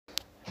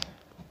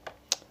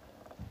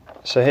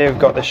So here we've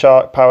got the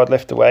Shark powered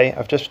lift away.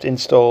 I've just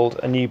installed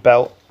a new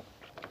belt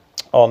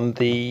on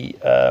the,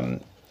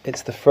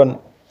 it's the front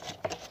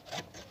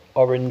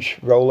orange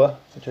roller,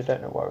 which I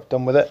don't know what I've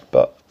done with it,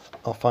 but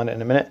I'll find it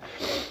in a minute.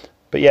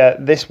 But yeah,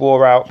 this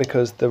wore out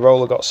because the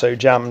roller got so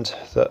jammed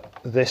that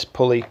this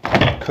pulley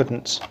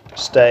couldn't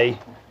stay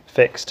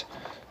fixed.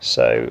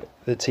 So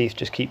the teeth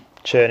just keep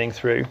churning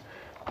through.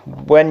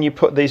 When you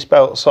put these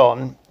belts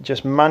on,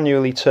 just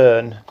manually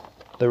turn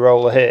the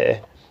roller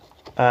here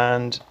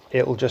and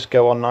it'll just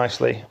go on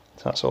nicely.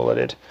 So that's all I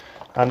did.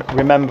 And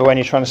remember, when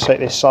you're trying to take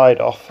this side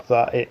off,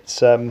 that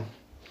it's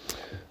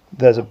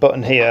there's a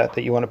button here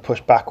that you want to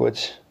push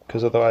backwards,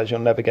 because otherwise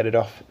you'll never get it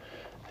off.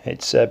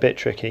 It's a bit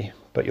tricky,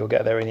 but you'll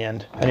get there in the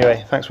end.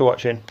 Anyway, thanks for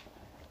watching,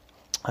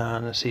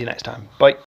 and I'll see you next time. Bye.